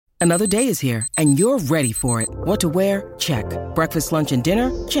Another day is here, and you're ready for it. What to wear? Check. Breakfast, lunch, and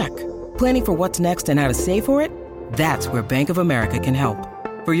dinner? Check. Planning for what's next and how to save for it? That's where Bank of America can help.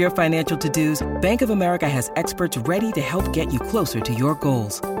 For your financial to-dos, Bank of America has experts ready to help get you closer to your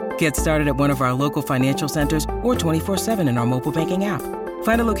goals. Get started at one of our local financial centers or 24/7 in our mobile banking app.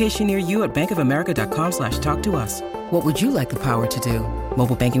 Find a location near you at bankofamerica.com/talktous. What would you like the power to do?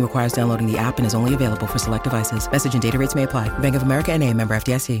 Mobile banking requires downloading the app and is only available for select devices. Message and data rates may apply. Bank of America N.A., member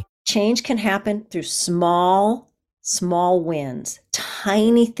FDIC. Change can happen through small wins,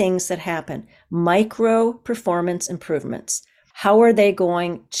 tiny things that happen, micro performance improvements. How are they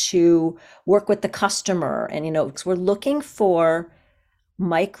going to work with the customer? And, because we're looking for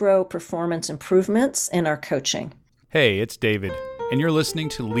micro performance improvements in our coaching. Hey, it's David, and you're listening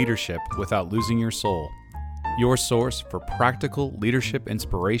to Leadership Without Losing Your Soul, your source for practical leadership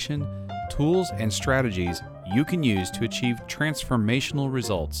inspiration, tools, and strategies you can use to achieve transformational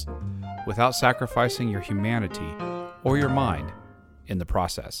results without sacrificing your humanity or your mind in the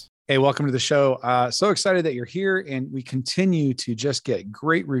process. Hey, welcome to the show. So excited that you're here, and we continue to just get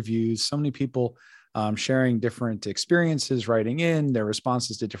great reviews. So many people sharing different experiences, writing in their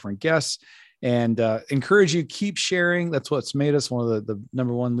responses to different guests, and encourage you, keep sharing. That's what's made us one of the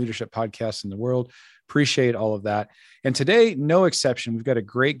number one leadership podcasts in the world. Appreciate all of that. And today, no exception, we've got a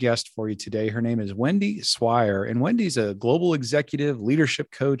great guest for you today. Her name is Wendy Swire, and Wendy's a global executive,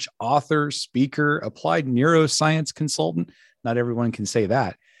 leadership coach, author, speaker, applied neuroscience consultant. Not everyone can say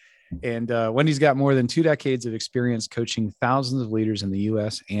that. And Wendy's got more than 2 decades of experience coaching thousands of leaders in the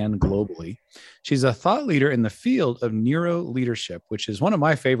US and globally. She's a thought leader in the field of neuro leadership, which is one of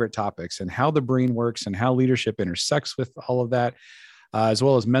my favorite topics, and how the brain works and how leadership intersects with all of that, as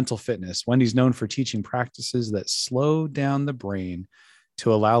well as mental fitness. Wendy's known for teaching practices that slow down the brain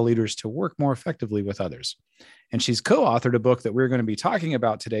to allow leaders to work more effectively with others. And she's co-authored a book that we're going to be talking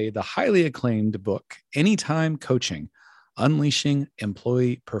about today, the highly acclaimed book, Anytime Coaching: Unleashing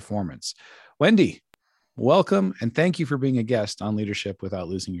Employee Performance. Wendy, welcome, and thank you for being a guest on Leadership Without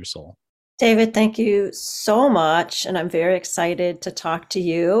Losing Your Soul. David, thank you so much. And I'm very excited to talk to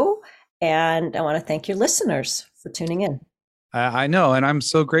you. And I want to thank your listeners for tuning in. I know, and I'm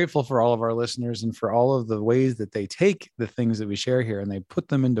so grateful for all of our listeners and for all of the ways that they take the things that we share here and they put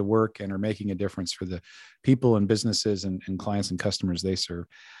them into work and are making a difference for the people and businesses and clients and customers they serve,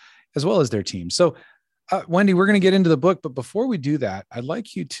 as well as their teams. So Wendy, we're going to get into the book, but before we do that, I'd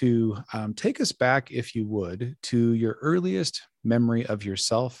like you to take us back, if you would, to your earliest memory of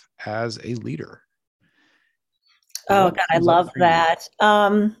yourself as a leader. Oh, God, I love that.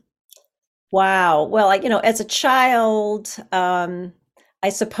 Wow. Well, as a child, I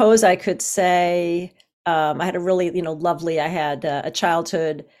suppose I could say I had a really, I had a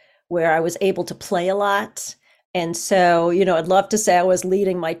childhood where I was able to play a lot. And so, I'd love to say I was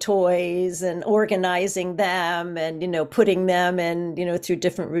leading my toys and organizing them and, putting them in, through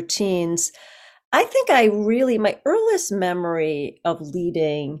different routines. I think my earliest memory of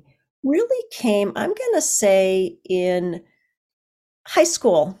leading really came, I'm going to say, in high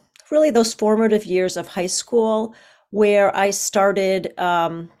school, really those formative years of high school, where I started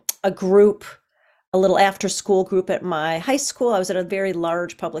a group, a little after school group at my high school. I was at a very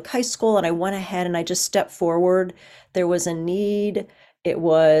large public high school, and I went ahead and I just stepped forward. There was a need. It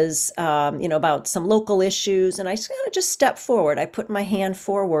was, about some local issues, and I kind of just stepped forward. I put my hand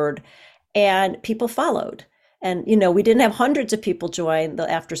forward, and people followed. And, we didn't have hundreds of people join the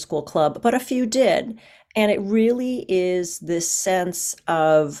after school club, but a few did. And it really is this sense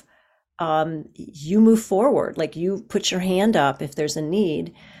of you move forward, like you put your hand up if there's a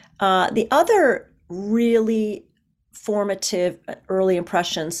need. The other really formative early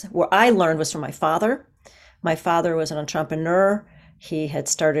impressions where I learned was from my father. My father was an entrepreneur. He had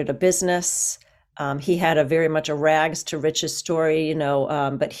started a business. He had a very much a rags to riches story,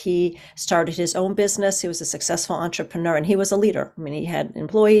 but he started his own business. He was a successful entrepreneur, and he was a leader. I mean, he had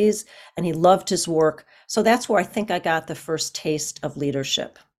employees and he loved his work. So that's where I think I got the first taste of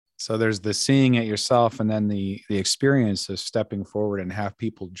leadership. So there's the seeing it yourself, and then the experience of stepping forward and have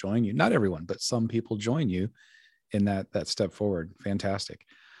people join you. Not everyone, but some people join you in that step forward. Fantastic.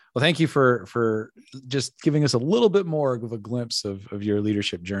 Well, thank you for just giving us a little bit more of a glimpse of your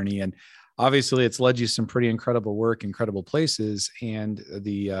leadership journey. And obviously it's led you some pretty incredible work, incredible places. And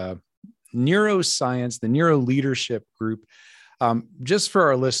the neuroscience, the neuro leadership group, just for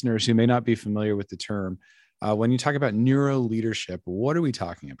our listeners who may not be familiar with the term, when you talk about neuro leadership, what are we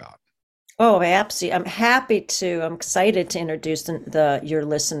talking about? Oh, absolutely. I'm excited to introduce your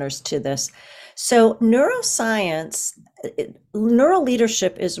listeners to this. So neuroscience, neuro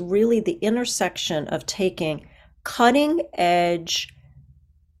leadership is really the intersection of taking cutting edge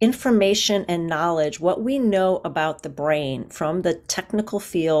information and knowledge, what we know about the brain from the technical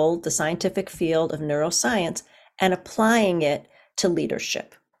field, the scientific field of neuroscience, and applying it to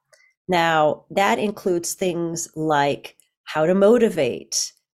leadership. Now, that includes things like how to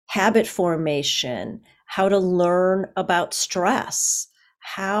motivate, habit formation, how to learn about stress,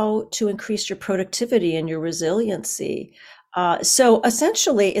 how to increase your productivity and your resiliency. So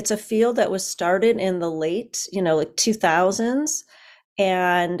essentially, it's a field that was started in the late, like 2000s.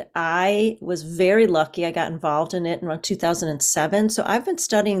 And I was very lucky. I got involved in it in around 2007. So I've been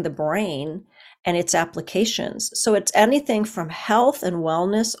studying the brain and its applications. So it's anything from health and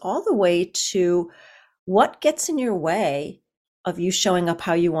wellness all the way to what gets in your way of you showing up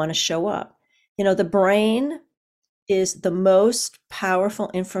how you want to show up. The brain is the most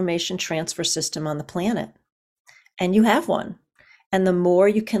powerful information transfer system on the planet, and you have one. And the more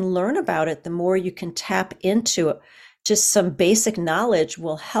you can learn about it, the more you can tap into it. Just some basic knowledge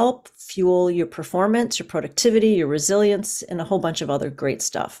will help fuel your performance, your productivity, your resilience, and a whole bunch of other great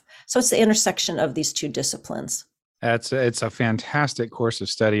stuff. So it's the intersection of these two disciplines. It's a fantastic course of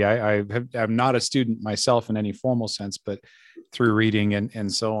study. I'm not a student myself in any formal sense, but through reading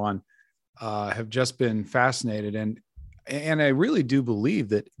and so on, have just been fascinated. And I really do believe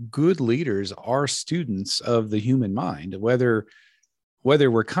that good leaders are students of the human mind, whether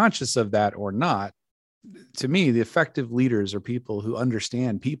we're conscious of that or not. To me, the effective leaders are people who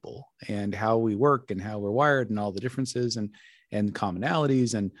understand people and how we work and how we're wired and all the differences and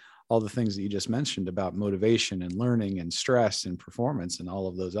commonalities and all the things that you just mentioned about motivation and learning and stress and performance and all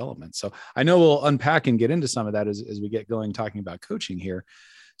of those elements. So I know we'll unpack and get into some of that as we get going, talking about coaching here.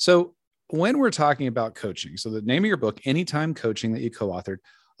 So when we're talking about coaching, so the name of your book, Anytime Coaching, that you co-authored,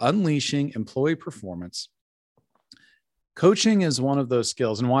 Unleashing Employee Performance. Coaching is one of those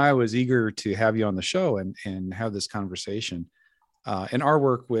skills, and why I was eager to have you on the show and have this conversation. In our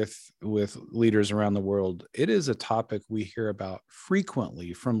work with leaders around the world, it is a topic we hear about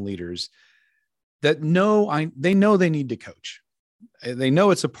frequently from leaders that they know they need to coach. They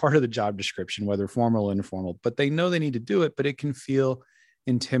know it's a part of the job description, whether formal or informal, but they know they need to do it, but it can feel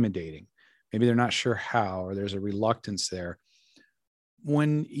intimidating. Maybe they're not sure how, or there's a reluctance there.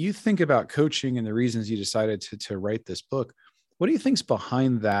 When you think about coaching and the reasons you decided to write this book, what do you think's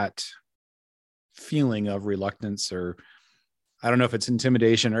behind that feeling of reluctance? Or I don't know if it's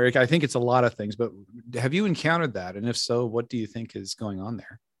intimidation, or I think it's a lot of things, but have you encountered that? And if so, what do you think is going on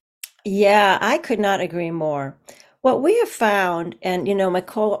there? Yeah, I could not agree more. What we have found, and my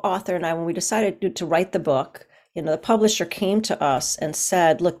co-author and I, when we decided to write the book, the publisher came to us and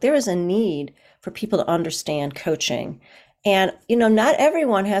said, look, there is a need for people to understand coaching. And, not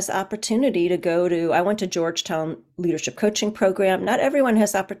everyone has the opportunity to I went to Georgetown Leadership Coaching Program. Not everyone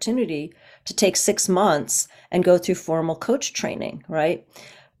has the opportunity to take 6 months and go through formal coach training, right?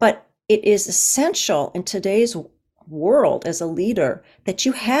 But it is essential in today's world as a leader that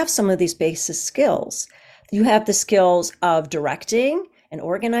you have some of these basic skills. You have the skills of directing and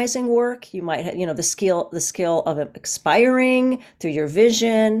organizing work. You might have, the skill of inspiring through your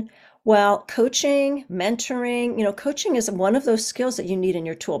vision. Well, coaching, mentoring, coaching is one of those skills that you need in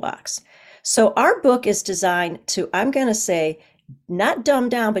your toolbox. So our book is designed to, I'm going to say, not dumb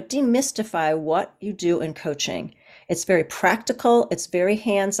down, but demystify what you do in coaching. It's very practical. It's very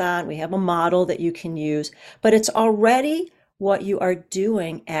hands-on. We have a model that you can use, but it's already what you are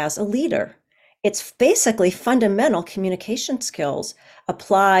doing as a leader. It's basically fundamental communication skills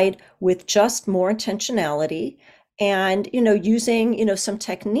applied with just more intentionality and, using, some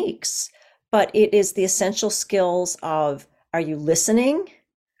techniques, but it is the essential skills of, are you listening?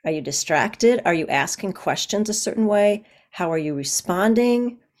 Are you distracted? Are you asking questions a certain way? How are you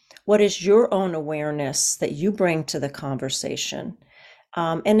responding? What is your own awareness that you bring to the conversation?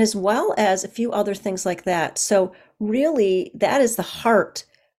 And as well as a few other things like that. So really, that is the heart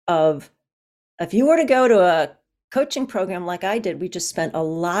of, if you were to go to a coaching program like I did, we just spent a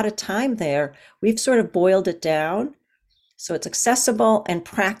lot of time there. We've sort of boiled it down so it's accessible and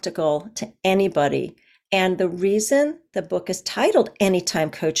practical to anybody. And the reason the book is titled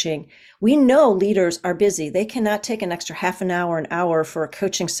Anytime Coaching, we know leaders are busy. They cannot take an extra half an hour for a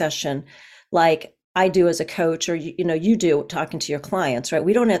coaching session like I do as a coach, or you do talking to your clients, right?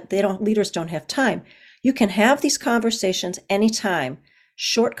 Leaders don't have time. You can have these conversations anytime,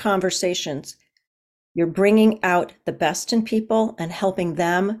 short conversations. You're bringing out the best in people and helping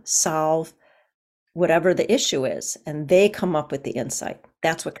them solve whatever the issue is, and they come up with the insight.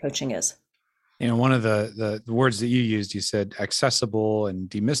 That's what coaching is. One of the words that you used, you said accessible and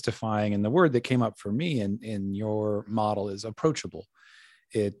demystifying. And the word that came up for me in your model is approachable.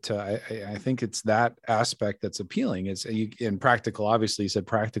 I think it's that aspect that's appealing. It's in practical. Obviously, you said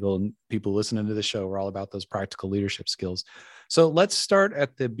practical, and people listening to the show, we're all about those practical leadership skills. So let's start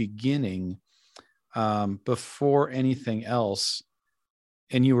at the beginning, before anything else.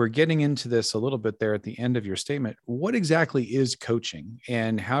 And you were getting into this a little bit there at the end of your statement. What exactly is coaching,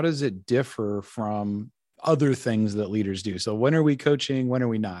 and how does it differ from other things that leaders do? So when are we coaching? When are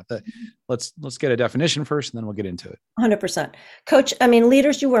we not? Let's get a definition first, and then we'll get into it. 100%. Coach, I mean,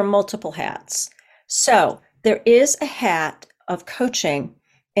 leaders, you wear multiple hats. So there is a hat of coaching,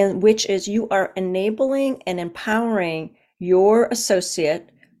 in which is you are enabling and empowering your associate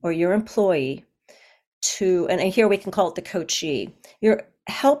or your employee to, and here we can call it the coachee. You're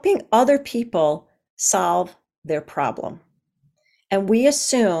helping other people solve their problem. And we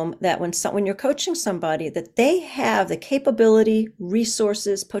assume that when you're coaching somebody, that they have the capability,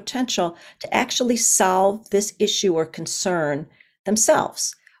 resources, potential to actually solve this issue or concern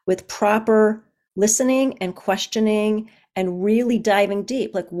themselves with proper listening and questioning and really diving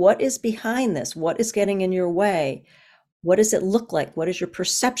deep. Like, what is behind this? What is getting in your way? What does it look like? What is your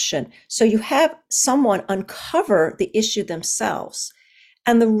perception? So you have someone uncover the issue themselves.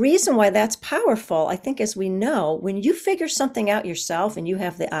 And the reason why that's powerful, I think, as we know, when you figure something out yourself and you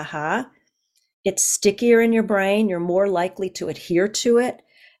have the aha, it's stickier in your brain. You're more likely to adhere to it,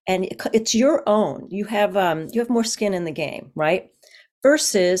 and it's your own. You have more skin in the game, right?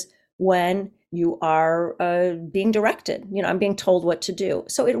 Versus when you are being directed. I'm being told what to do.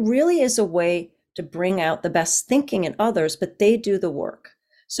 So it really is a way to bring out the best thinking in others, but they do the work.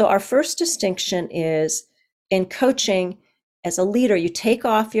 So our first distinction is, in coaching, as a leader, you take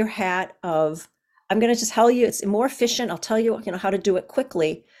off your hat of, I'm going to just tell you it's more efficient. I'll tell you, how to do it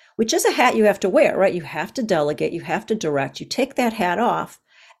quickly, which is a hat you have to wear, right? You have to delegate, you have to direct. You take that hat off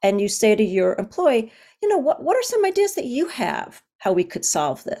and you say to your employee, what are some ideas that you have, how we could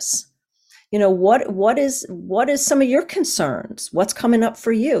solve this? What is some of your concerns? What's coming up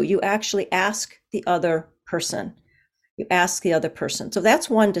for you? You actually ask the other person. So that's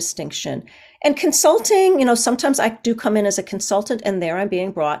one distinction. And consulting, sometimes I do come in as a consultant, and there I'm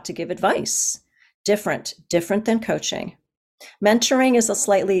being brought to give advice. Different than coaching. Mentoring is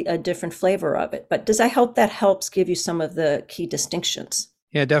a different flavor of it. But I hope that helps give you some of the key distinctions.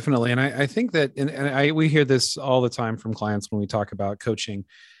 Yeah, definitely. And I think that, we hear this all the time from clients when we talk about coaching.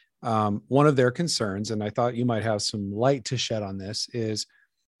 One of their concerns, and I thought you might have some light to shed on this, is,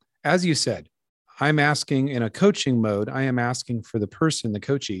 as you said, I'm asking in a coaching mode, I am asking for the person, the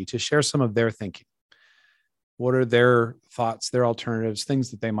coachee, to share some of their thinking. What are their thoughts, their alternatives,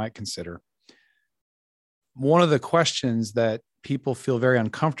 things that they might consider? One of the questions that people feel very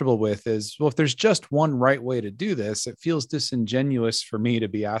uncomfortable with is, well, if there's just one right way to do this, it feels disingenuous for me to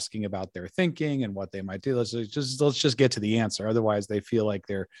be asking about their thinking and what they might do. Let's just get to the answer. Otherwise, they feel like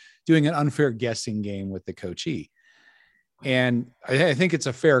they're doing an unfair guessing game with the coachee. And I think it's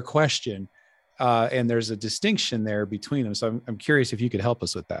a fair question. And there's a distinction there between them. So I'm curious if you could help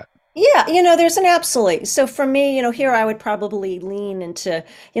us with that. Yeah, there's an absolute. So for me, here I would probably lean into,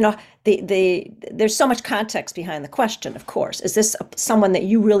 there's so much context behind the question, of course. Is this someone that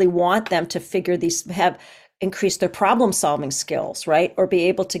you really want them to have increased their problem solving skills, right? Or be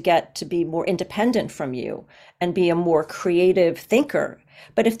able to get to be more independent from you and be a more creative thinker?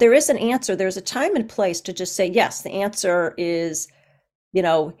 But if there is an answer, there's a time and place to just say, yes, the answer is,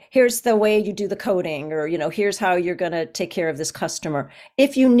 here's the way you do the coding, or, here's how you're going to take care of this customer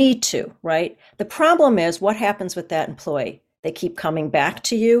if you need to, right? The problem is, what happens with that employee? They keep coming back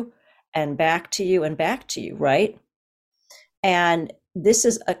to you and back to you and back to you, right? And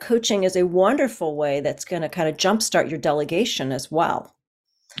coaching is a wonderful way that's going to kind of jumpstart your delegation as well.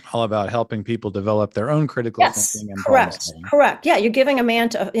 All about helping people develop their own critical thinking. And correct. Yeah, you're giving a man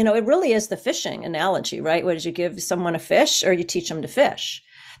to, it really is the fishing analogy, right? What did you give someone a fish, or you teach them to fish?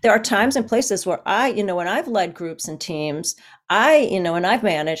 There are times and places where when I've led groups and teams, and I've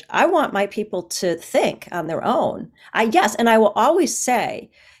managed, I want my people to think on their own. And I will always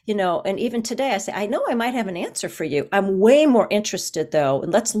say, and even today I say, I know I might have an answer for you. I'm way more interested though,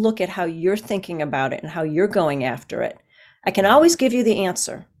 and let's look at how you're thinking about it and how you're going after it. I can always give you the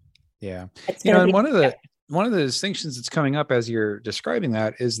answer. Yeah. And one of the distinctions that's coming up as you're describing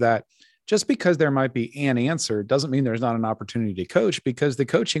that is that just because there might be an answer doesn't mean there's not an opportunity to coach, because the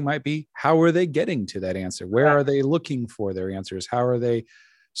coaching might be, how are they getting to that answer? Where are they looking for their answers? How are they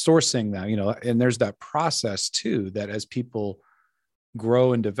sourcing them? And there's that process too, that as people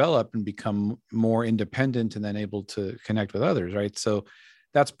grow and develop and become more independent and then able to connect with others, right? So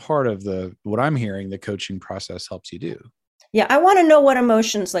that's part of what I'm hearing the coaching process helps you do. Yeah, I want to know what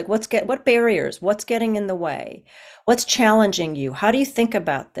emotions, like what barriers, what's getting in the way, what's challenging you, how do you think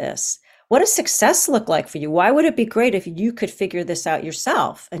about this? What does success look like for you? Why would it be great if you could figure this out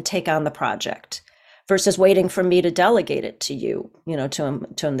yourself and take on the project versus waiting for me to delegate it to you, to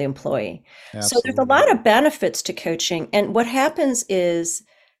the employee? So there's a Absolutely. lot of benefits to coaching. And what happens is,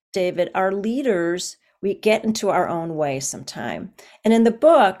 David, our leaders, we get into our own way sometime. And in the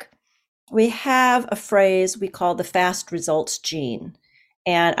book, we have a phrase we call the fast results gene.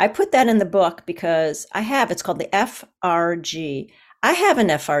 And I put that in the book because it's called the FRG. I have an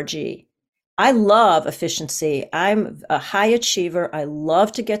FRG. I love efficiency. I'm a high achiever. I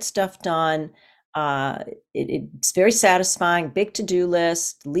love to get stuff done. It's very satisfying, big to-do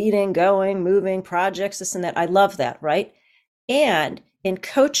list, leading, going, moving, projects, this and that. I love that, right? And in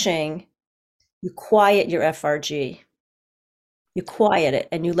coaching, you quiet your FRG. You quiet it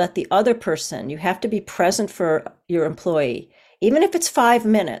and you let the other person, you have to be present for your employee. Even if it's 5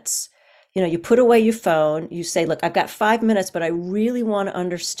 minutes, you put away your phone, you say, look, I've got 5 minutes, but I really want to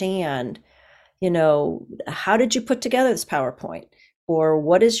understand, how did you put together this PowerPoint? Or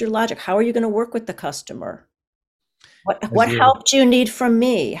what is your logic? How are you going to work with the customer? As What you're help do you need from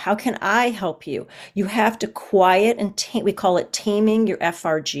me? How can I help you? You have to quiet and we call it taming your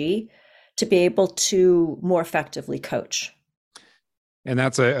FRG to be able to more effectively coach. And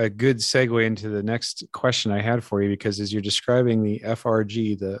that's a good segue into the next question I had for you, because as you're describing the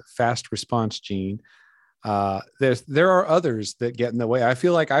FRG, the fast response gene, there are others that get in the way. I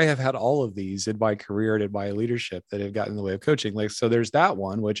feel like I have had all of these in my career and in my leadership that have gotten in the way of coaching. Like, so there's that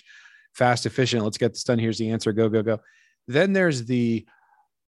one, which fast, efficient, let's get this done. Here's the answer. Go, go, go. Then there's the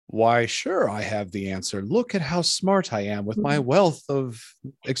why, sure, I have the answer. Look at how smart I am with my wealth of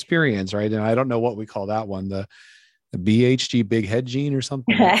experience, right? And I don't know what we call that one, the BHG big head gene or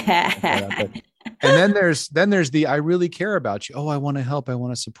something. But, and then there's the I really care about you. Oh, I want to help. I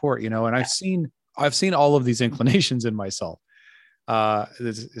want to support. And I've seen all of these inclinations in myself.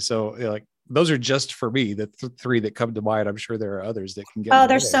 So like those are just for me, the three that come to mind. I'm sure there are others that can get in Oh, the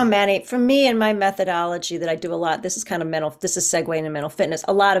there's way. so many. For me and my methodology that I do a lot, this is kind of this is segue into mental fitness.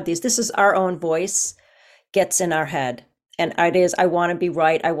 A lot of these, this is our own voice gets in our head. And it is, I want to be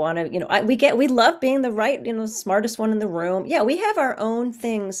right. I want to, we love being the right, smartest one in the room. Yeah, we have our own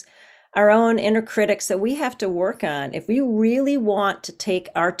things, our own inner critics that we have to work on. If we really want to take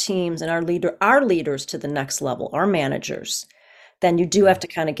our teams and our leaders to the next level, our managers, then you do have to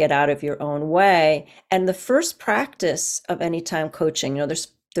kind of get out of your own way. And the first practice of anytime coaching,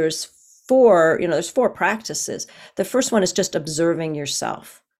 there's four practices. The first one is just observing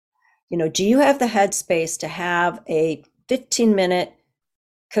yourself. Do you have the headspace to have a 15-minute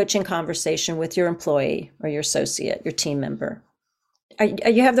coaching conversation with your employee or your associate, your team member? Are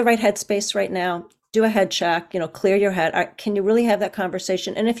you have the right headspace right now? Do a head check, clear your head. Can you really have that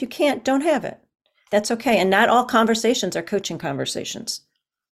conversation? And if you can't, don't have it. That's okay. And not all conversations are coaching conversations.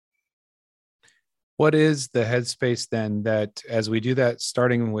 What is the headspace then that as we do that,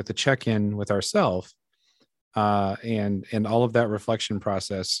 starting with a check-in with ourselves, and all of that reflection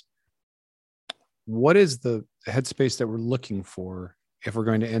process, what is the headspace that we're looking for if we're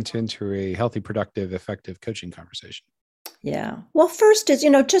going to enter into a healthy, productive, effective coaching conversation? Yeah. Well, first is,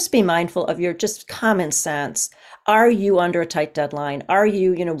 just be mindful of your just common sense. Are you under a tight deadline? Are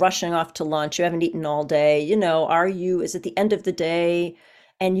you, rushing off to lunch? You haven't eaten all day. Is it the end of the day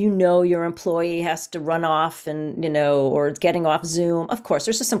and your employee has to run off and, or it's getting off Zoom? Of course,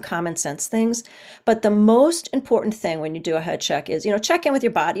 there's just some common sense things. But the most important thing when you do a head check is, check in with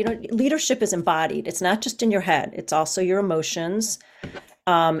your body. Leadership is embodied. It's not just in your head. It's also your emotions.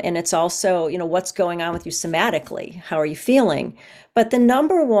 And it's also, what's going on with you somatically? How are you feeling? But the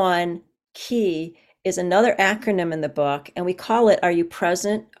number one key is another acronym in the book, and we call it, are you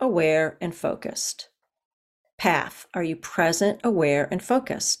present, aware, and focused? PATH. Are you present, aware, and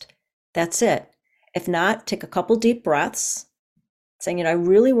focused? That's it. If not, take a couple deep breaths, saying, I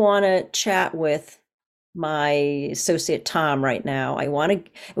really want to chat with my associate Tom right now. I want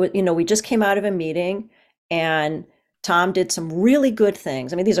to, we just came out of a meeting and Tom did some really good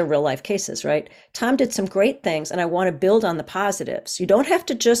things. I mean, these are real life cases, right? Tom did some great things, and I want to build on the positives. You don't have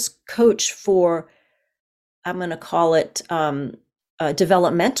to just coach for, I'm going to call it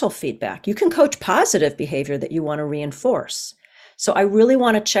developmental feedback. You can coach positive behavior that you want to reinforce. So I really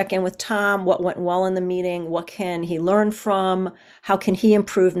want to check in with Tom. What went well in the meeting? What can he learn from? How can he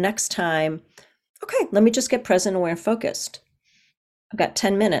improve next time? Okay, let me just get present, aware, and focused. I've got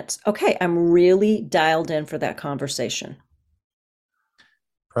 10 minutes. Okay, I'm really dialed in for that conversation.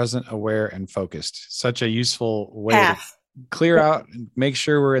 Present, aware, and focused. Such a useful way Path. to clear out and make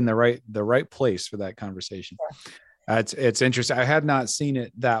sure we're in the right place for that conversation. It's interesting. I had not seen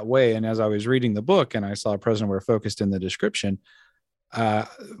it that way. And as I was reading the book and I saw Present Aware Focused in the description,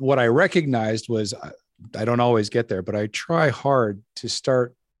 what I recognized was I don't always get there, but I try hard to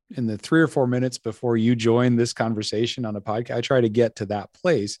start in the 3 or 4 minutes before you join this conversation on a podcast. I try to get to that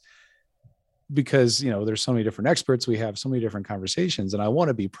place because, there's so many different experts. We have so many different conversations and I want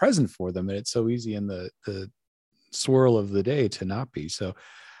to be present for them. And it's so easy in the swirl of the day to not be. So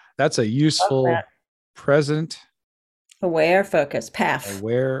that's a useful present. Aware, focused, PAF.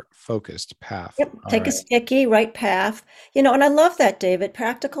 Aware, focused, PAF. Yep. Take a sticky, write PAF. And I love that, David.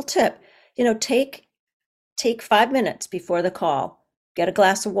 Practical tip. Take 5 minutes before the call. Get a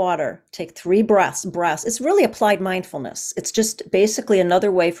glass of water. Take 3 breaths. It's really applied mindfulness. It's just basically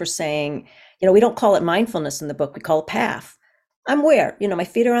another way for saying, we don't call it mindfulness in the book. We call it PAF. I'm aware. My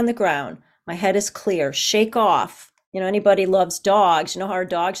feet are on the ground. My head is clear. Shake off. Anybody loves dogs. How our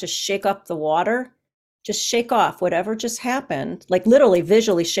dogs just shake up the water? Just shake off whatever just happened, like literally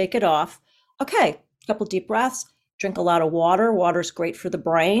visually shake it off. Okay, a couple deep breaths, drink a lot of water. Water's great for the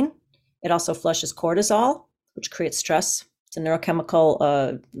brain. It also flushes cortisol, which creates stress. It's a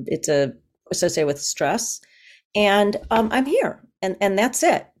neurochemical, it's associated with stress. And I'm here, and that's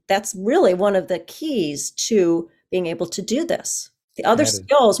it. That's really one of the keys to being able to do this. The other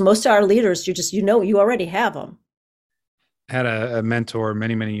skills, most of our leaders, you already have them. Had a mentor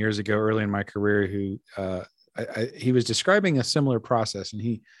many, many years ago, early in my career, who he was describing a similar process. And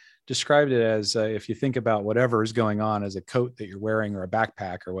he described it as if you think about whatever is going on as a coat that you're wearing or a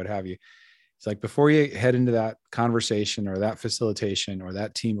backpack or what have you. It's like before you head into that conversation or that facilitation or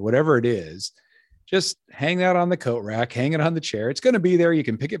that team, whatever it is, just hang that on the coat rack, hang it on the chair. It's going to be there. You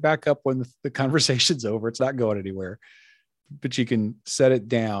can pick it back up when the conversation's over. It's not going anywhere, but you can set it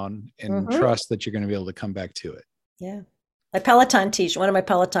down and trust that you're going to be able to come back to it. Yeah. My Peloton teacher, one of my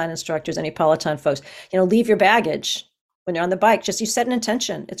Peloton instructors, any Peloton folks, leave your baggage when you're on the bike. Just you set an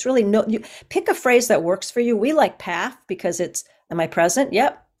intention. It's really you pick a phrase that works for you. We like PAF because it's, am I present?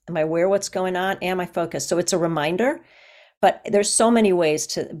 Yep. Am I aware what's going on? Am I focused? So it's a reminder, but there's so many ways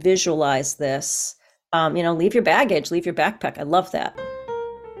to visualize this. Leave your baggage, leave your backpack. I love that.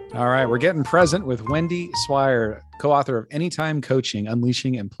 All right. We're getting present with Wendy Swire, co-author of Anytime Coaching,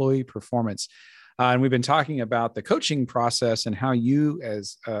 Unleashing Employee Performance. And we've been talking about the coaching process and how you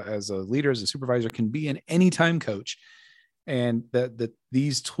as a leader, as a supervisor, can be an anytime coach, and that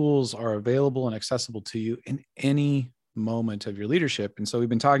these tools are available and accessible to you in any moment of your leadership. And so we've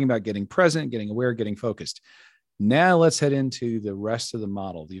been talking about getting present, getting aware, getting focused. Now let's head into the rest of the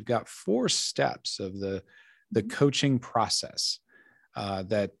model. You've got 4 steps of the coaching process.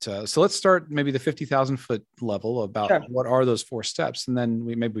 So let's start maybe the 50,000 foot level about what are those 4 steps, and then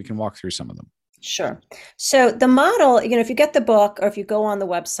maybe we can walk through some of them. Sure. So the model, if you get the book or if you go on the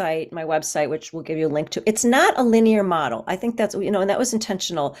website, my website, which we'll give you a link to, it's not a linear model. I think that's, and that was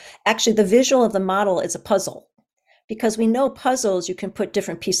intentional. Actually, the visual of the model is a puzzle, because we know puzzles, you can put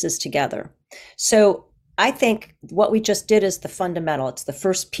different pieces together. So I think what we just did is the fundamental. It's the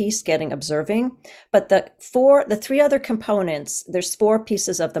first piece, observing, but the 3 other components, there's 4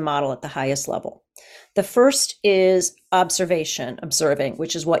 pieces of the model at the highest level. The first is observing,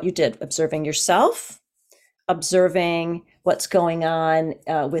 which is what you did, observing yourself, observing what's going on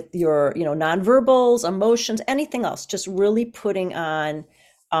with your, nonverbals, emotions, anything else, just really putting on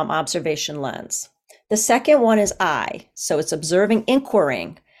observation lens. The second one is I. So it's observing,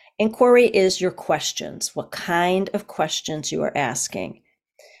 inquiring. Inquiry is your questions, what kind of questions you are asking.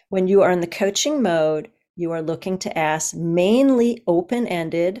 When you are in the coaching mode, you are looking to ask mainly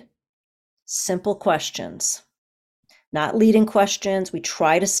open-ended, simple questions, not leading questions. We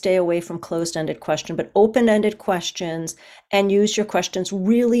try to stay away from closed-ended questions, but open-ended questions, and use your questions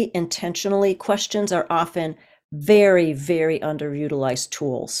really intentionally. Questions are often very, very underutilized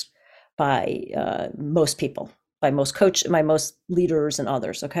tools by most people, by most coaches, by most leaders and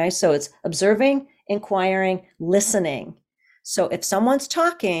others. Okay. So it's observing, inquiring, listening. So if someone's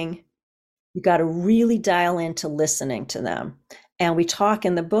talking, you got to really dial into listening to them. And we talk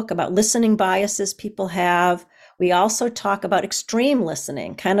in the book about listening biases people have. We also talk about extreme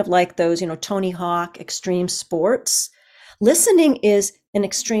listening, kind of like those, Tony Hawk extreme sports. Listening is an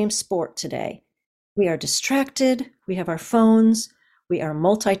extreme sport today. We are distracted. We have our phones. We are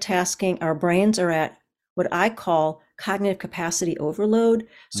multitasking. Our brains are at what I call cognitive capacity overload.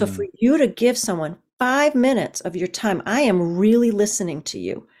 So for you to give someone 5 minutes of your time, I am really listening to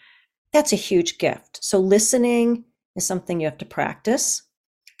you. That's a huge gift. So listening is something you have to practice.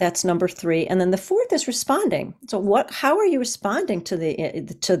 That's number 3. And then the 4th is responding. So how are you responding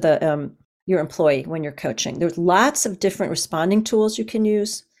to your employee when you're coaching? There's lots of different responding tools you can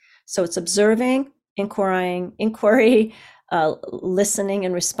use. So it's observing, inquiry, listening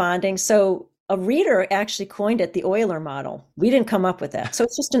and responding. So a reader actually coined it the Euler model. We didn't come up with that. So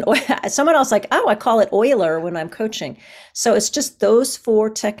it's just someone else like, oh, I call it Euler when I'm coaching. So it's just those 4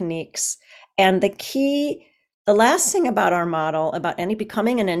 techniques. And the last thing about our model, about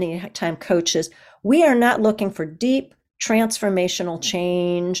becoming an anytime coach, is we are not looking for deep transformational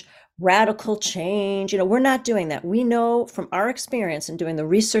change, radical change. We're not doing that. We know from our experience in doing the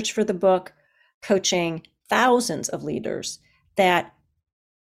research for the book, coaching thousands of leaders, that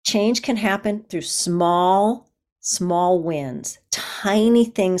change can happen through small wins, tiny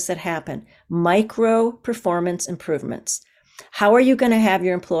things that happen, micro performance improvements. How are you going to have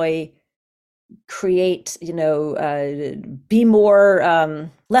your employee create, be more,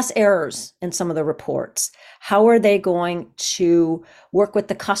 less errors in some of the reports? How are they going to work with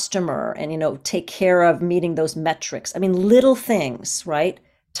the customer and, take care of meeting those metrics? I mean, little things, right?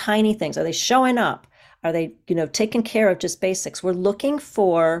 Tiny things. Are they showing up? Are they, taking care of just basics? We're looking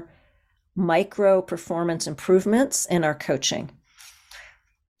for micro performance improvements in our coaching.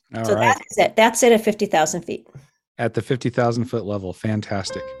 So right. That's it. That's it at 50,000 feet. At the 50,000 foot level.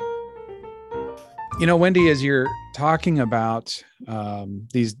 Fantastic. Wendy, as you're talking about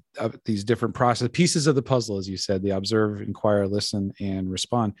these different process pieces of the puzzle, as you said, the observe, inquire, listen, and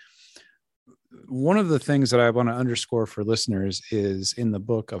respond. One of the things that I want to underscore for listeners is in the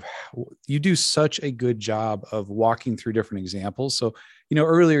book of how you do such a good job of walking through different examples. So,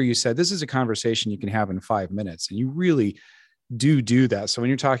 earlier you said this is a conversation you can have in 5 minutes, and you really do that. So when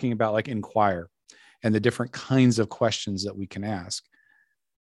you're talking about like inquire and the different kinds of questions that we can ask,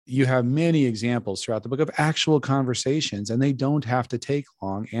 you have many examples throughout the book of actual conversations, and they don't have to take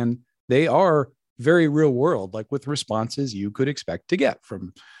long, and they are very real world, like with responses you could expect to get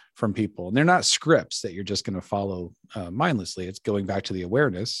from people. And they're not scripts that you're just going to follow mindlessly. It's going back to the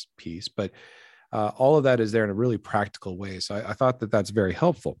awareness piece, but all of that is there in a really practical way. So I thought that that's very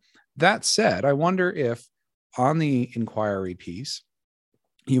helpful. That said, I wonder if on the inquiry piece,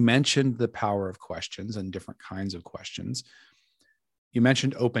 you mentioned the power of questions and different kinds of questions. You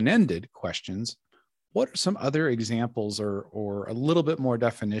mentioned open-ended questions. What are some other examples or a little bit more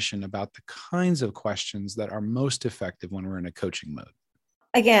definition about the kinds of questions that are most effective when we're in a coaching mode?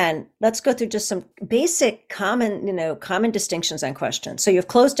 Again, let's go through just some basic common distinctions on questions. So you have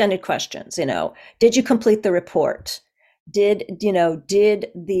closed-ended questions, did you complete the report? Did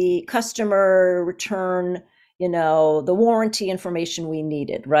the customer return, the warranty information we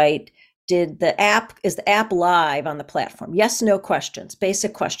needed, right? Is the app live on the platform? Yes, no questions,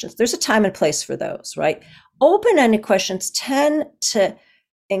 basic questions. There's a time and place for those, right? Open-ended questions tend to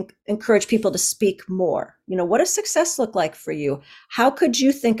encourage people to speak more. What does success look like for you? How could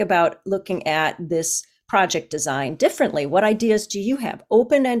you think about looking at this project design differently? What ideas do you have?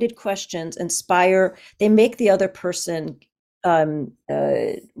 Open-ended questions inspire, they make the other person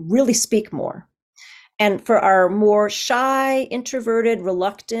really speak more. And for our more shy, introverted,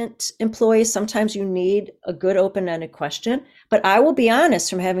 reluctant employees, sometimes you need a good open-ended question. But I will be honest,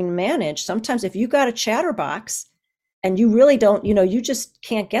 from having managed, sometimes if you got a chatterbox and you really don't, you just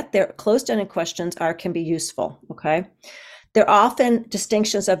can't get there, closed-ended questions can be useful, okay? There are often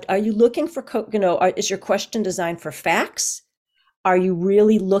distinctions of, are you looking for, is your question designed for facts? Are you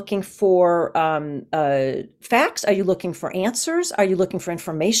really looking for facts? Are you looking for answers? Are you looking for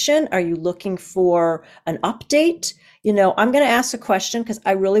information? Are you looking for an update? I'm going to ask a question because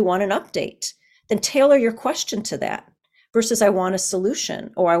I really want an update. Then tailor your question to that versus I want a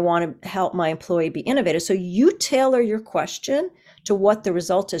solution or I want to help my employee be innovative. So you tailor your question to what the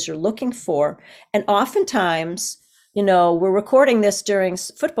result is you're looking for. And oftentimes, we're recording this during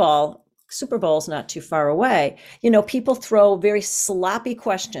football. Super Bowl's not too far away. People throw very sloppy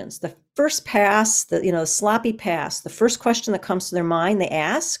questions. The first pass, the sloppy pass, the first question that comes to their mind, they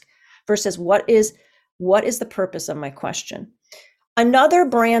ask versus what is the purpose of my question? Another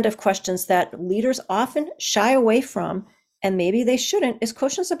brand of questions that leaders often shy away from, and maybe they shouldn't, is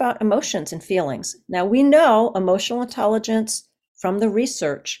questions about emotions and feelings. Now we know emotional intelligence from the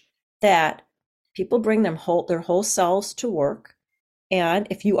research that people bring their whole selves to work. And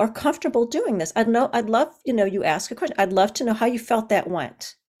if you are comfortable doing this, I'd love, you ask a question. I'd love to know how you felt that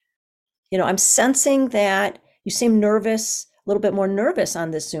went. I'm sensing that you seem nervous, a little bit more nervous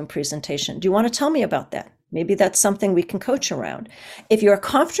on this Zoom presentation. Do you want to tell me about that? Maybe that's something we can coach around. If you're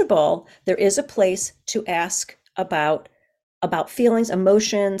comfortable, there is a place to ask about feelings,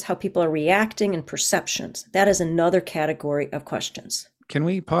 emotions, how people are reacting, and perceptions. That is another category of questions. Can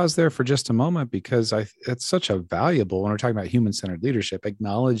we pause there for just a moment? Because it's such a valuable, when we're talking about human-centered leadership,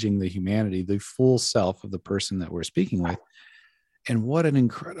 acknowledging the humanity, the full self of the person that we're speaking with. And what an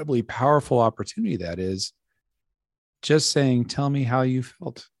incredibly powerful opportunity that is. Just saying, tell me how you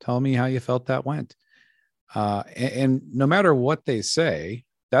felt. Tell me how you felt that went. And no matter what they say,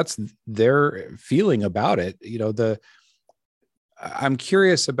 that's their feeling about it. I'm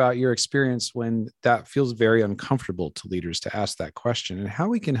curious about your experience when that feels very uncomfortable to leaders to ask that question, and how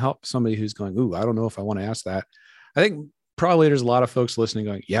we can help somebody who's going, ooh, I don't know if I want to ask that. I think probably there's a lot of folks listening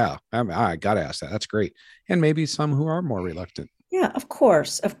going, yeah, I got to ask that. That's great. And maybe some who are more reluctant. Yeah, of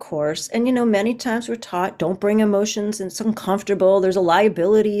course, of course. And many times we're taught don't bring emotions and it's uncomfortable. There's a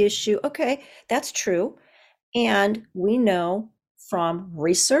liability issue. Okay, that's true. And we know from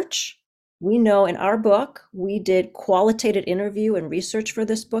research, we know in our book, we did qualitative interview and research for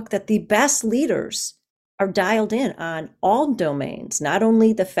this book that the best leaders are dialed in on all domains, not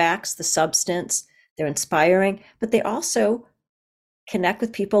only the facts, the substance, they're inspiring, but they also connect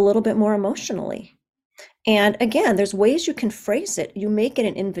with people a little bit more emotionally. And again, there's ways you can phrase it. You make it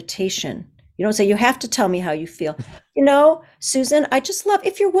an invitation. You don't say, you have to tell me how you feel. Susan, I just love,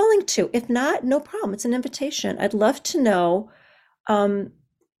 if you're willing to. If not, no problem. It's an invitation. I'd love to know.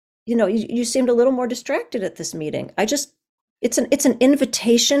 You seemed a little more distracted at this meeting. It's an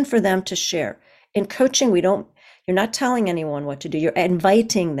invitation for them to share. In coaching, you're not telling anyone what to do. You're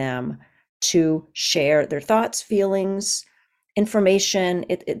inviting them to share their thoughts, feelings, information.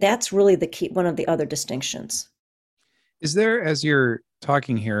 That's really the key, one of the other distinctions. Is there, as you're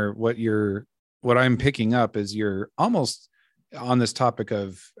talking here, what I'm picking up is you're almost on this topic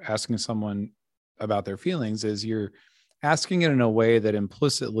of asking someone about their feelings, is you're asking it in a way that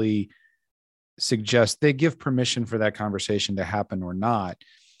implicitly suggests they give permission for that conversation to happen or not,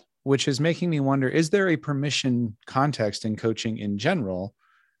 which is making me wonder, is there a permission context in coaching in general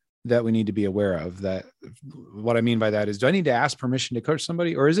that we need to be aware of? That what I mean by that is, do I need to ask permission to coach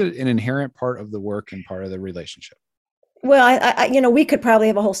somebody, or is it an inherent part of the work and part of the relationship? Well, we could probably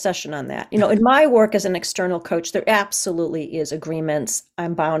have a whole session on that. In my work as an external coach, there absolutely is agreements.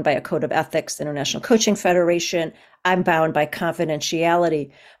 I'm bound by a code of ethics, the International Coaching Federation. I'm bound by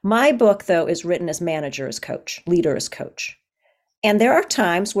confidentiality. My book, though, is written as manager as coach, leader as coach. And there are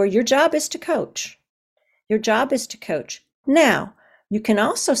times where your job is to coach. Your job is to coach. Now, you can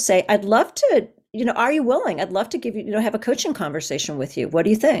also say, I'd love to, are you willing? I'd love to give you, have a coaching conversation with you. What do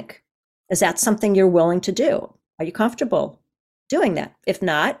you think? Is that something you're willing to do? Are you comfortable doing that? If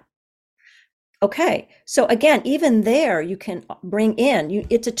not, okay. So again, even there, you can bring in,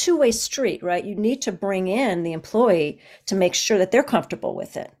 it's a two-way street, right? You need to bring in the employee to make sure that they're comfortable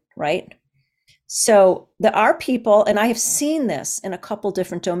with it, right? So there are people, and I have seen this in a couple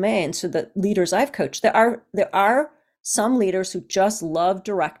different domains, so the leaders I've coached, there are some leaders who just love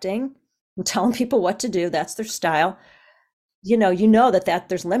directing and telling people what to do. That's their style. That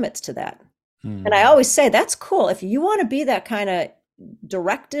there's limits to that. And I always say, that's cool. If you want to be that kind of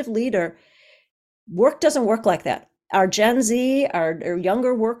directive leader, work doesn't work like that. Our Gen Z, our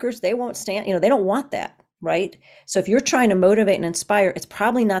younger workers, they won't stand, they don't want that, right? So if you're trying to motivate and inspire, it's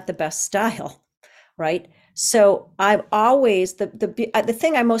probably not the best style, right? So I've always, the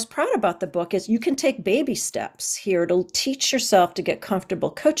thing I'm most proud about the book is you can take baby steps here to teach yourself to get comfortable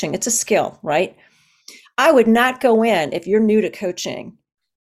coaching. It's a skill, right? I would not go in, if you're new to coaching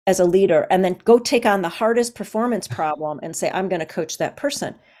as a leader, and then go take on the hardest performance problem and say, I'm going to coach that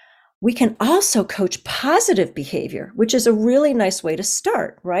person. We can also coach positive behavior, which is a really nice way to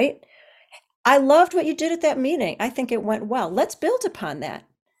start, right? I loved what you did at that meeting. I think it went well. Let's build upon that.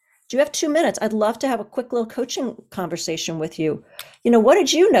 Do you have 2 minutes? I'd love to have a quick little coaching conversation with you. What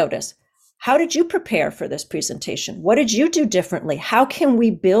did you notice? How did you prepare for this presentation? What did you do differently? How can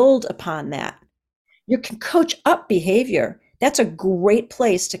we build upon that? You can coach up behavior. That's a great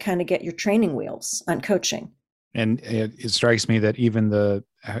place to kind of get your training wheels on coaching. And it strikes me that even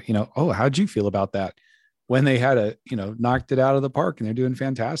how'd you feel about that? When they had knocked it out of the park and they're doing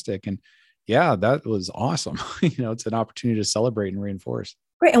fantastic. And yeah, that was awesome. It's an opportunity to celebrate and reinforce.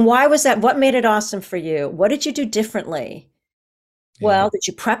 Great. And why was that? What made it awesome for you? What did you do differently? Yeah. Well, did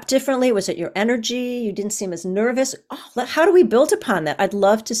you prep differently? Was it your energy? You didn't seem as nervous. How do we build upon that? I'd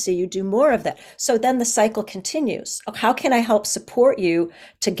love to see you do more of that. So then the cycle continues. How can I help support you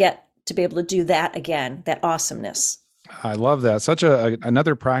to be able to do that again, that awesomeness? I love that. Such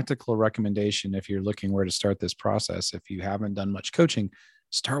another practical recommendation if you're looking where to start this process. If you haven't done much coaching,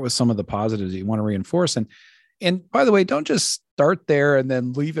 start with some of the positives that you want to reinforce. And by the way, don't just start there and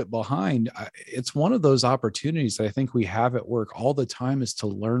then leave it behind. It's one of those opportunities that I think we have at work all the time, is to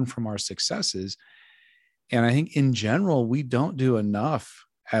learn from our successes. And I think in general, we don't do enough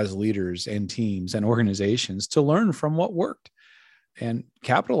as leaders and teams and organizations to learn from what worked and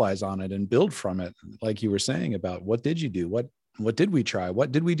capitalize on it and build from it. Like you were saying about what did you do? What what did we try?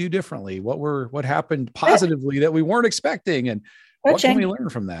 What did we do differently? What happened positively that we weren't expecting? And what can we learn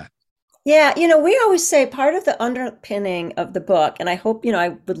from that? Yeah, we always say part of the underpinning of the book, and I hope,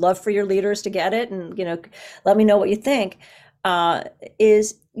 I would love for your leaders to get it and, let me know what you think,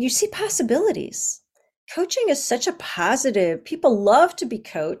 is you see possibilities. Coaching is such a positive, people love to be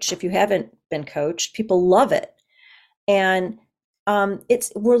coached. If you haven't been coached, people love it. And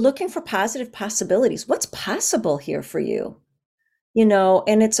we're looking for positive possibilities. What's possible here for you?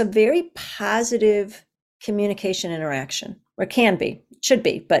 And it's a very positive communication interaction, or can be, should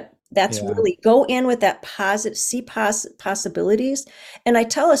be, but that's really go in with that positive, see possibilities. And I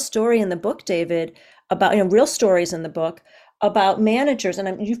tell a story in the book, David, about, real stories in the book about managers.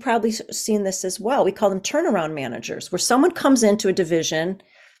 And you've probably seen this as well. We call them turnaround managers, where someone comes into a division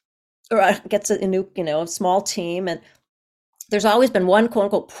or gets a new, a small team, and there's always been one quote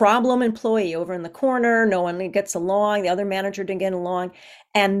unquote problem employee over in the corner. No one gets along. The other manager didn't get along.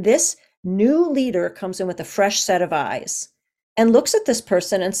 And this new leader comes in with a fresh set of eyes and looks at this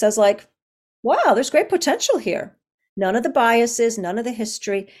person and says, like, wow, there's great potential here. None of the biases, none of the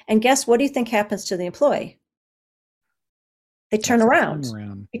history. And guess what do you think happens to the employee? They turn around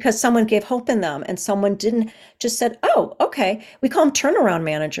because someone gave hope in them, and someone didn't just said, oh, okay. We call them turnaround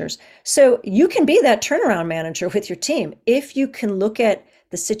managers. So you can be that turnaround manager with your team if you can look at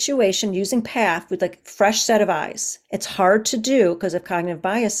the situation using PATH with like fresh set of eyes. It's hard to do because of cognitive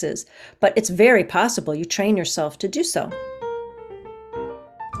biases, but it's very possible. You train yourself to do so.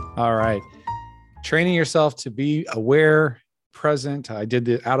 All right. Training yourself to be aware, present. I did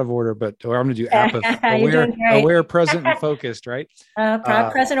the out of order, but I'm going to do aware, present, and focused, right?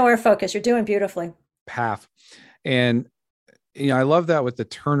 Present, aware, focused. You're doing beautifully. PATH. And, I love that with the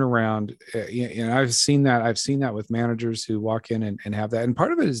turnaround. I've seen that with managers who walk in and have that. And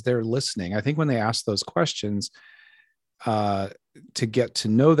part of it is they're listening. I think when they ask those questions, to get to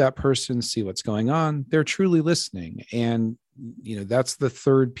know that person, see what's going on, they're truly listening. And, that's the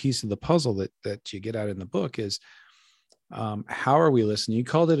third piece of the puzzle that you get out in the book is, how are we listening? You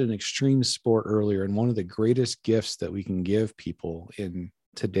called it an extreme sport earlier, and one of the greatest gifts that we can give people in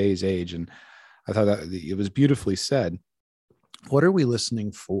today's age. And I thought that it was beautifully said. What are we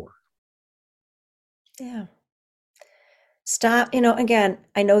listening for? Yeah. Stop. Again,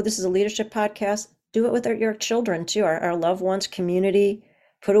 I know this is a leadership podcast. Do it with your children too, our loved ones, community.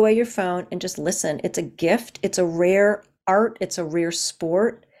 Put away your phone and just listen. It's a gift. It's a rare art. It's a rare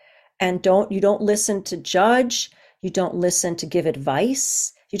sport. And you don't listen to judge. You don't listen to give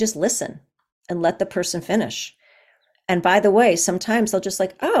advice. You just listen and let the person finish. And by the way, sometimes they'll just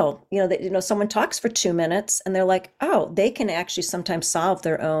like, oh, someone talks for 2 minutes and they're like, oh, they can actually sometimes solve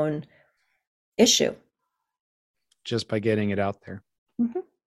their own issue. Just by getting it out there. Mm-hmm.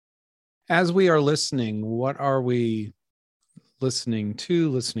 As we are listening, what are we listening to,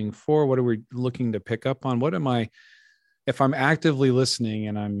 listening for? What are we looking to pick up on? If I'm actively listening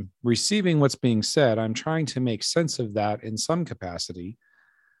and I'm receiving what's being said, I'm trying to make sense of that in some capacity.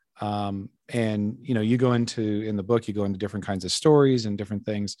 And, you go in the book, you go into different kinds of stories and different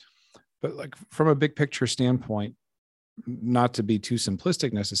things, but like from a big picture standpoint, not to be too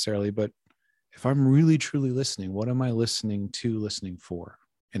simplistic necessarily, but if I'm really truly listening, what am I listening for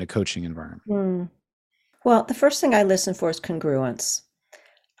in a coaching environment? Well, the first thing I listen for is congruence.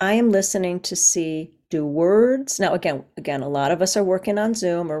 I am listening to see, do words, now again, a lot of us are working on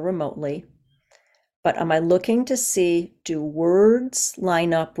Zoom or remotely, but am I looking to see, do words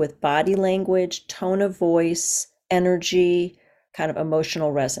line up with body language, tone of voice, energy, kind of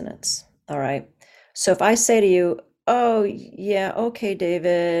emotional resonance? All right. So if I say to you, oh yeah, okay,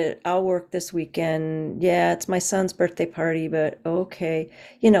 David, I'll work this weekend. Yeah, it's my son's birthday party, but okay.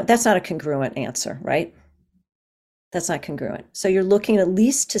 That's not a congruent answer, right? That's not congruent. So you're looking at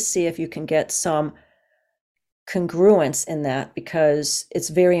least to see if you can get some congruence in that, because it's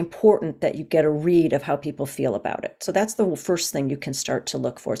very important that you get a read of how people feel about it. So that's the first thing you can start to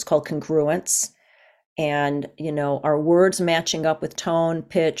look for. It's called congruence. And, are words matching up with tone,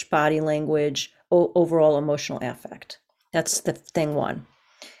 pitch, body language, overall emotional affect? That's the thing one.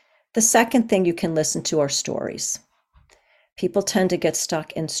 The second thing you can listen to are stories. People tend to get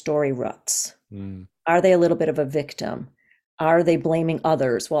stuck in story ruts. Are they a little bit of a victim? Are they blaming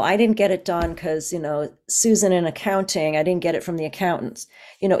others? Well, I didn't get it done because, Susan in accounting, I didn't get it from the accountants.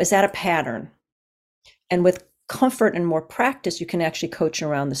 Is that a pattern? And with comfort and more practice, you can actually coach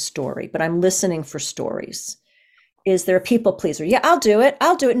around the story, but I'm listening for stories. Is there a people pleaser? Yeah, I'll do it.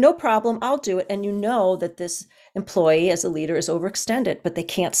 No problem. I'll do it. And that this employee as a leader is overextended, but they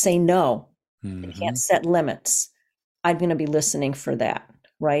can't say no. They can't set limits. I'm going to be listening for that,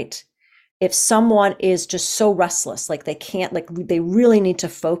 right? if someone is just so restless, like they can't, like they really need to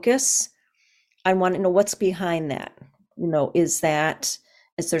focus, I want to know what's behind that. Is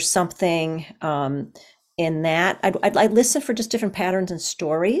there something in that? I'd listen for just different patterns and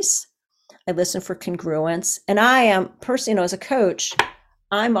stories. I listen for congruence. And I am personally, as a coach,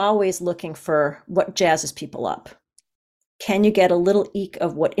 I'm always looking for what jazzes people up. Can you get a little eke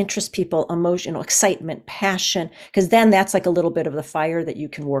of what interests people, emotional excitement, passion? Because then that's like a little bit of the fire that you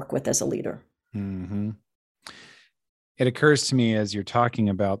can work with as a leader. Mm-hmm. It occurs to me as you're talking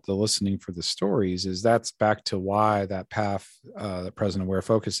about the listening for the stories, is that's back to why that path, the present aware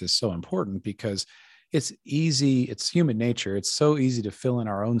focus, is so important, because it's easy. It's human nature. It's so easy to fill in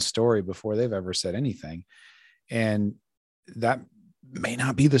our own story before they've ever said anything. And that may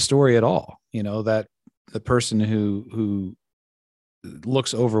not be the story at all. That the person who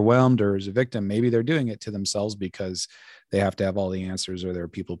looks overwhelmed or is a victim, maybe they're doing it to themselves because they have to have all the answers, or they're a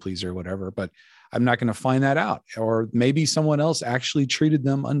people pleaser or whatever, but I'm not going to find that out. Or maybe someone else actually treated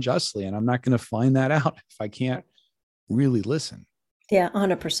them unjustly, and I'm not going to find that out if I can't really listen. Yeah,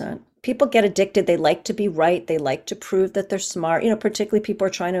 100%. People get addicted. They like to be right. They like to prove that they're smart. Particularly people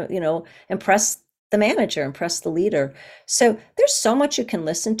are trying to, impress the manager, impress the leader. So there's so much you can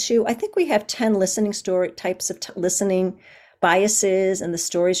listen to. I think we have 10 listening story types of listening biases and the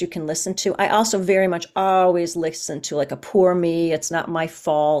stories you can listen to. I also very much always listen to like a poor me. It's not my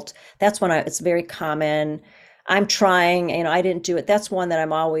fault. That's when it's very common. I'm trying, I didn't do it. That's one that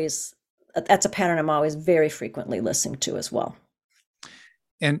that's a pattern I'm always very frequently listening to as well.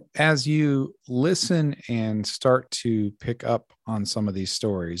 And as you listen and start to pick up on some of these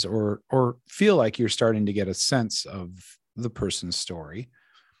stories, or feel like you're starting to get a sense of the person's story,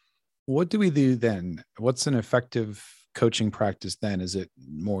 what do we do then? What's an effective coaching practice then? Is it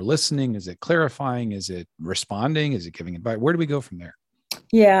more listening? Is it clarifying? Is it responding? Is it giving advice? Where do we go from there?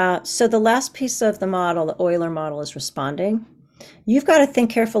 Yeah. So the last piece of the model, the Euler model, is responding. You've got to think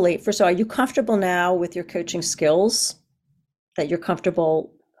carefully. First of all, are you comfortable now with your coaching skills, that you're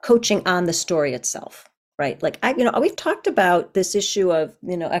comfortable coaching on the story itself, right? Like we've talked about this issue of,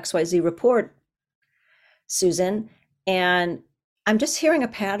 XYZ report, Susan, and I'm just hearing a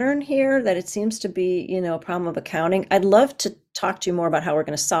pattern here that it seems to be, a problem of accounting. I'd love to talk to you more about how we're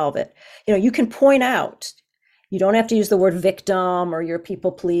going to solve it. You can point out, you don't have to use the word victim or you're a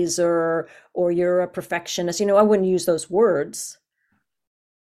people pleaser or you're a perfectionist. I wouldn't use those words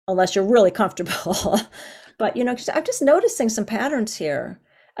unless you're really comfortable. But, I'm just noticing some patterns here.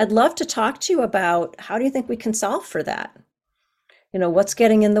 I'd love to talk to you about how do you think we can solve for that? What's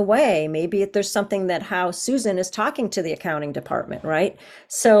getting in the way? Maybe there's something that how Susan is talking to the accounting department, right?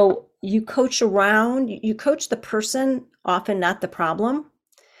 So you coach around, you coach the person, often not the problem.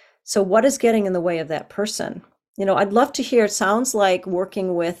 So what is getting in the way of that person? I'd love to hear, it sounds like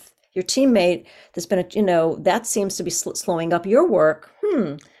working with your teammate, there's been that seems to be slowing up your work.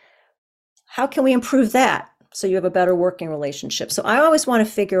 How can we improve that so you have a better working relationship? So I always want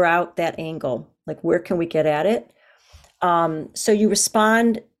to figure out that angle, like where can we get at it? So you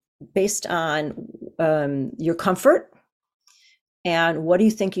respond based on your comfort and what do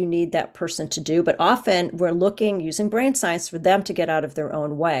you think you need that person to do? But often we're looking, using brain science, for them to get out of their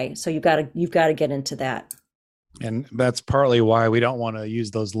own way. So you've got to get into that. And that's partly why we don't want to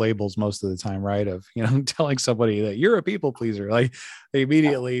use those labels most of the time, right? Of, telling somebody that you're a people pleaser, like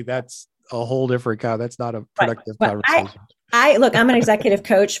immediately that's a whole different that's not a productive conversation. Look, I'm an executive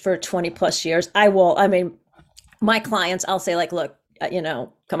coach for 20 plus years. My clients, I'll say like, look,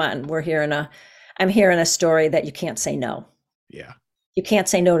 come on, I'm hearing a story that you can't say no. Yeah. You can't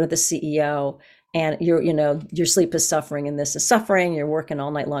say no to the CEO, and your sleep is suffering and this is suffering. You're working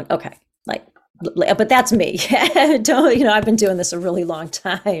all night long. Okay. But that's me. I've been doing this a really long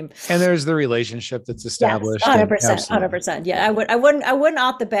time. And there's the relationship that's established. Yes, 100%. Yeah. I wouldn't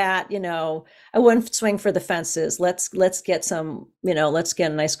off the bat, I wouldn't swing for the fences. Let's get some, let's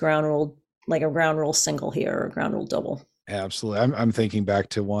get a nice ground rule, like a ground rule single here or a ground rule double. Absolutely. I'm thinking back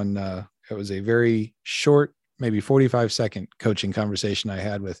to one, it was a very short, maybe 45-second coaching conversation I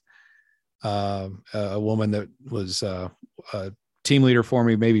had with a woman that was a team leader for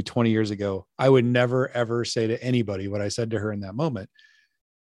me maybe 20 years ago. I would never, ever say to anybody what I said to her in that moment,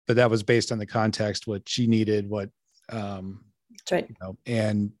 but that was based on the context, what she needed, that's right.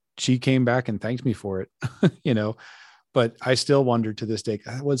 And she came back and thanked me for it, but I still wonder to this day,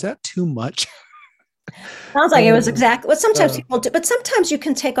 was that too much? Sounds like it was exactly what sometimes people do, but sometimes you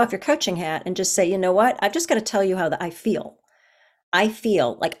can take off your coaching hat and just say, you know what, I've just got to tell you how I feel. I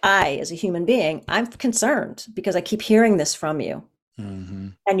feel like as a human being, I'm concerned because I keep hearing this from you. Mm-hmm.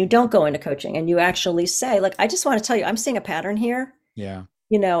 And you don't go into coaching and you actually say, like, I just want to tell you, I'm seeing a pattern here. Yeah.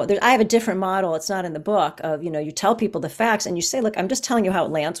 I have a different model. It's not in the book of, you tell people the facts and you say, look, I'm just telling you how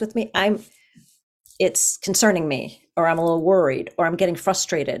it lands with me. It's concerning me, or I'm a little worried, or I'm getting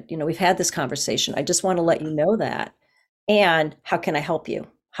frustrated. We've had this conversation. I just want to let you know that. And how can I help you?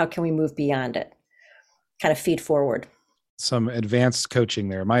 How can we move beyond it? Kind of feed forward. Some advanced coaching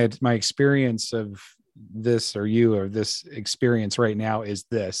there. My experience of this, or this experience right now is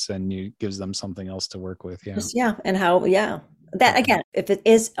this, and you gives them something else to work with. Yeah. Yeah. And how, yeah. That again, if it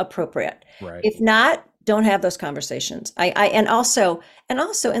is appropriate. Right. If not, don't have those conversations. And also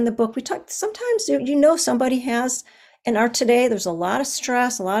in the book, we talk, sometimes somebody has, in our today, there's a lot of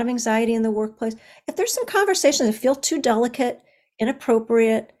stress, a lot of anxiety in the workplace. If there's some conversations that feel too delicate,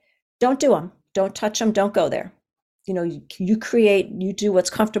 inappropriate, don't do them. Don't touch them. Don't go there. You do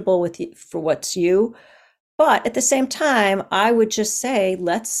what's comfortable with you for what's you. But at the same time, I would just say,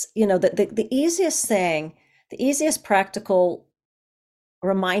 the easiest thing, the easiest practical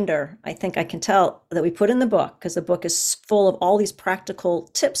reminder, I think I can tell, that we put in the book, because the book is full of all these practical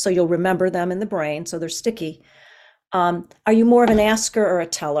tips, so you'll remember them in the brain, so they're sticky. Are you more of an asker or a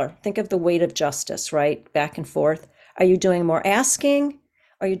teller? Think of the weight of justice, right? Back and forth. Are you doing more asking?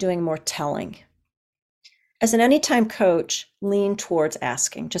 Or are you doing more telling? As an anytime coach, lean towards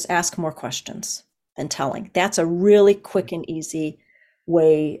asking. Just ask more questions than telling. That's a really quick and easy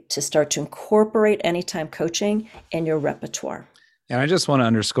way to start to incorporate anytime coaching in your repertoire. And I just want to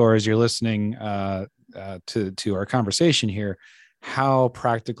underscore, as you're listening to our conversation here, how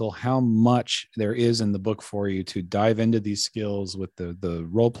practical, how much there is in the book for you to dive into these skills with the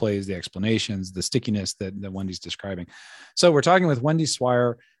role plays, the explanations, the stickiness that Wendy's describing. So we're talking with Wendy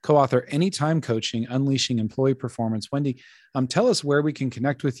Swire, co-author, Anytime Coaching, Unleashing Employee Performance. Wendy, tell us where we can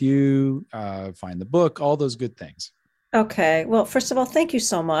connect with you, find the book, all those good things. Okay. Well, first of all, thank you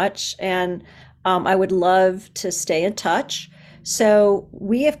so much. And I would love to stay in touch. So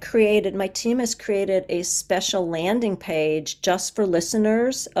my team has created a special landing page just for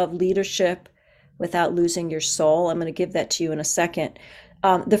listeners of Leadership Without Losing Your Soul. I'm going to give that to you in a second.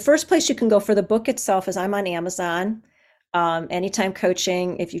 The first place you can go for the book itself is I'm on Amazon. Anytime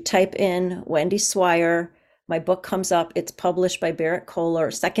Coaching. If you type in Wendy Swire, my book comes up. It's published by Barrett Kohler,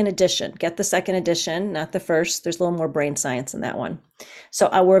 second edition. Get the second edition, not the first. There's a little more brain science in that one.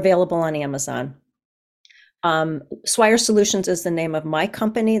 So we're available on Amazon. Swire Solutions is the name of my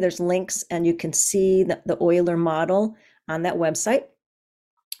company. There's links, and you can see the Euler model on that website.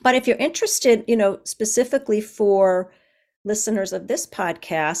 But if you're interested, specifically for listeners of this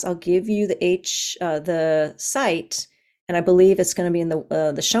podcast, I'll give you the site, and I believe it's going to be in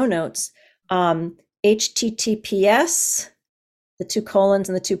the show notes. HTTPS, the 2 colons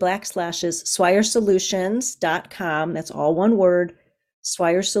and the 2 backslashes, swiresolutions.com. That's all one word,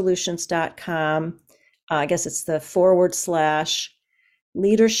 swiresolutions.com. I guess it's the /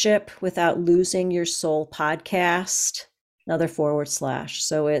 Leadership Without Losing Your Soul podcast, another /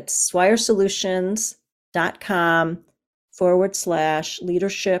 So it's swiresolutions.com /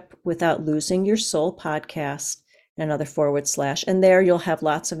 Leadership Without Losing Your Soul podcast, and another / And there you'll have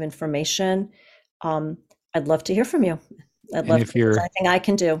lots of information. I'd love to hear from you. I'd love to hear anything I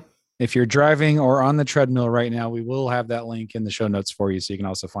can do. If you're driving or on the treadmill right now, we will have that link in the show notes for you, so you can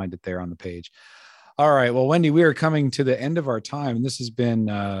also find it there on the page. All right. Well, Wendy, we are coming to the end of our time, and this has been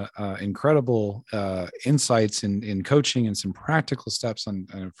incredible insights in coaching and some practical steps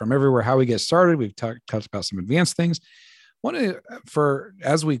from everywhere, how we get started. We've talked about some advanced things.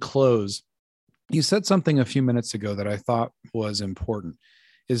 As we close, you said something a few minutes ago that I thought was important,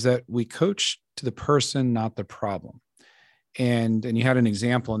 is that we coach to the person, not the problem. And you had an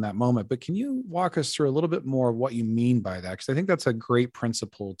example in that moment, but can you walk us through a little bit more of what you mean by that? Because I think that's a great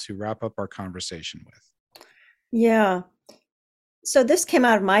principle to wrap up our conversation with. Yeah. So this came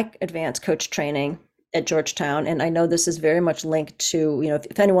out of my advanced coach training at Georgetown. And I know this is very much linked to,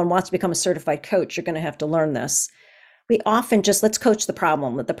 if anyone wants to become a certified coach, you're going to have to learn this. We often let's coach the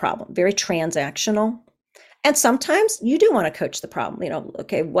problem with the problem, very transactional. And sometimes you do want to coach the problem,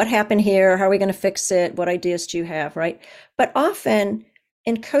 okay, what happened here? How are we going to fix it? What ideas do you have, right? But often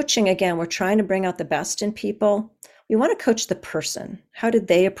in coaching, again, we're trying to bring out the best in people. We want to coach the person. How did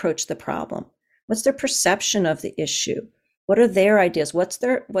they approach the problem? What's their perception of the issue? What are their ideas? What's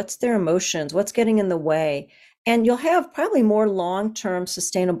their emotions? What's getting in the way? And you'll have probably more long-term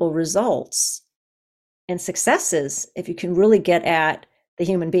sustainable results and successes if you can really get at the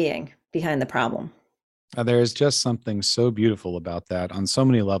human being behind the problem. There's just something so beautiful about that on so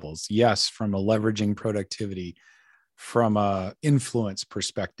many levels. Yes, from a leveraging productivity, from a influence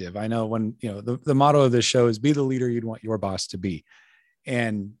perspective. I know when, the motto of this show is be the leader you'd want your boss to be.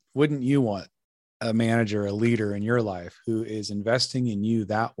 And wouldn't you want a manager, a leader in your life who is investing in you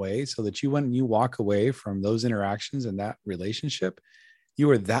that way, so that when you walk away from those interactions and that relationship, you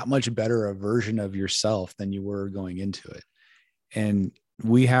are that much better a version of yourself than you were going into it. And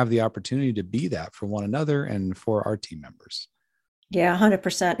we have the opportunity to be that for one another and for our team members. Yeah,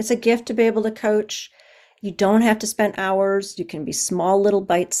 100%. It's a gift to be able to coach. You don't have to spend hours. You can be small, little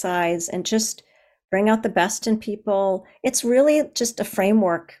bite size, and just bring out the best in people. It's really just a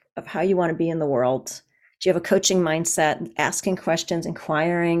framework of how you want to be in the world. Do you have a coaching mindset, asking questions,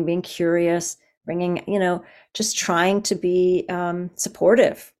 inquiring, being curious, bringing, just trying to be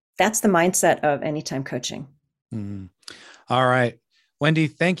supportive? That's the mindset of Anytime Coaching. Mm-hmm. All right. Wendy,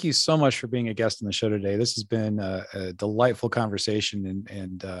 thank you so much for being a guest on the show today. This has been a delightful conversation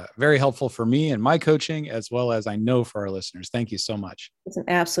and very helpful for me and my coaching, as well as I know for our listeners. Thank you so much. It's an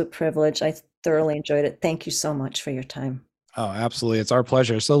absolute privilege. I thoroughly enjoyed it. Thank you so much for your time. Oh, absolutely. It's our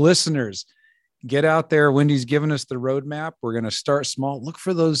pleasure. So listeners, get out there. Wendy's given us the roadmap. We're going to start small. Look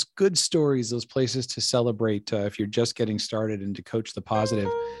for those good stories, those places to celebrate if you're just getting started, and to coach the positive.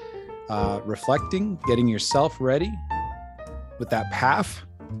 Reflecting, getting yourself ready with that path,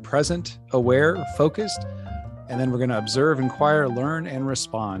 present, aware, focused. And then we're going to observe, inquire, learn, and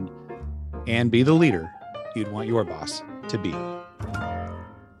respond, and be the leader you'd want your boss to be.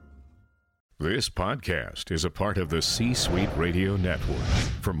 This podcast is a part of the C-Suite Radio Network.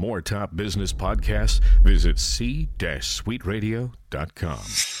 For more top business podcasts, visit c-suiteradio.com.